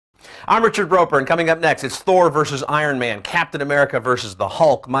I'm Richard Roeper, and coming up next, it's Thor versus Iron Man, Captain America versus the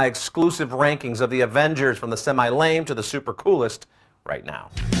Hulk, my exclusive rankings of the Avengers from the semi-lame to the super coolest right now.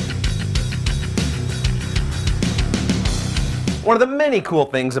 One of the many cool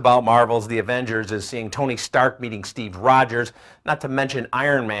things about Marvel's The Avengers is seeing Tony Stark meeting Steve Rogers, not to mention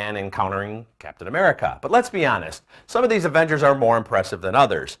Iron Man encountering Captain America. But let's be honest, some of these Avengers are more impressive than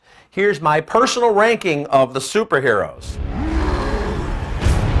others. Here's my personal ranking of the superheroes.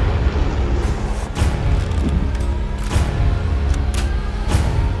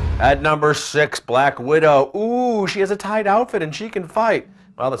 At number 6, Black Widow. Ooh, she has a tight outfit and she can fight.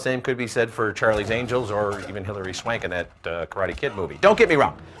 Well, the same could be said for Charlie's Angels or even Hilary Swank in that Karate Kid movie. Don't get me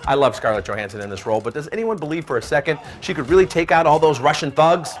wrong, I love Scarlett Johansson in this role, but does anyone believe for a second she could really take out all those Russian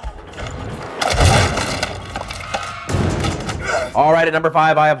thugs? All right, at number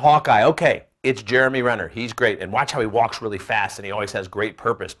 5, I have Hawkeye. Okay, it's Jeremy Renner. He's great, and watch how he walks really fast, and he always has great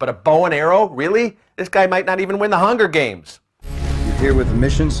purpose. But a bow and arrow? Really? This guy might not even win the Hunger Games. You here with a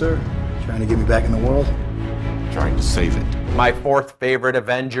mission, sir? Trying to get me back in the world? Trying to save it. My 4th favorite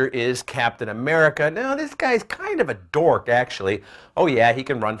Avenger is Captain America. Now, this guy's kind of a dork, actually. Oh yeah, he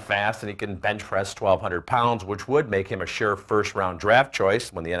can run fast and he can bench press 1,200 pounds, which would make him a sure first-round draft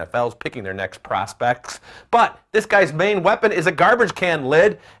choice when the NFL's picking their next prospects. But this guy's main weapon is a garbage can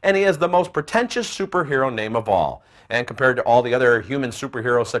lid, and he has the most pretentious superhero name of all. And compared to all the other human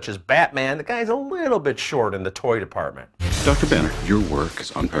superheroes such as Batman, the guy's a little bit short in the toy department. Dr. Banner, your work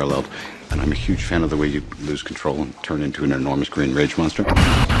is unparalleled, and I'm a huge fan of the way you lose control and turn into an enormous green rage monster.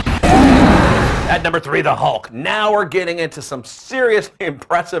 At number 3, the Hulk. Now we're getting into some seriously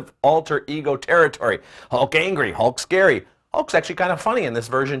impressive alter ego territory. Hulk angry, Hulk scary. Hulk's actually kind of funny in this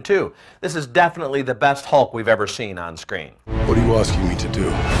version too. This is definitely the best Hulk we've ever seen on screen. What are you asking me to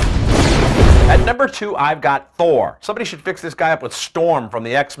do? At number 2, I've got Thor. Somebody should fix this guy up with Storm from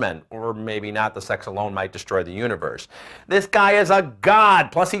the X-Men, or maybe not, the sex alone might destroy the universe. This guy is a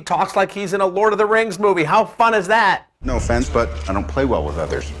god, plus he talks like he's in a Lord of the Rings movie. How fun is that? No offense, but I don't play well with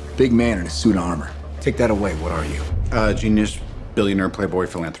others. Big man in a suit of armor. Take that away, what are you? Genius, billionaire, playboy,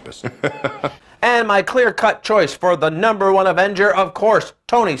 philanthropist. And my clear-cut choice for the number 1 Avenger, of course,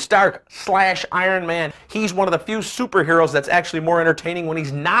 Tony Stark / Iron Man. He's one of the few superheroes that's actually more entertaining when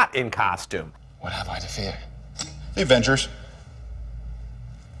he's not in costume. What have I to fear? The Avengers.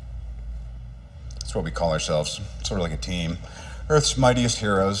 That's what we call ourselves. Sort of like a team. Earth's mightiest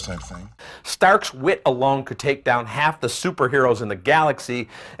heroes type thing. Stark's wit alone could take down half the superheroes in the galaxy,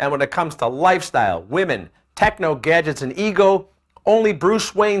 and when it comes to lifestyle, women, techno gadgets, and ego, only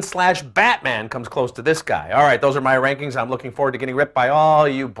Bruce Wayne / Batman comes close to this guy. All right, those are my rankings. I'm looking forward to getting ripped by all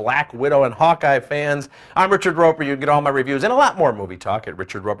you Black Widow and Hawkeye fans. I'm Richard Roeper. You can get all my reviews and a lot more movie talk at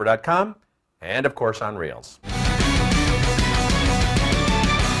richardroeper.com and, of course, on Reels.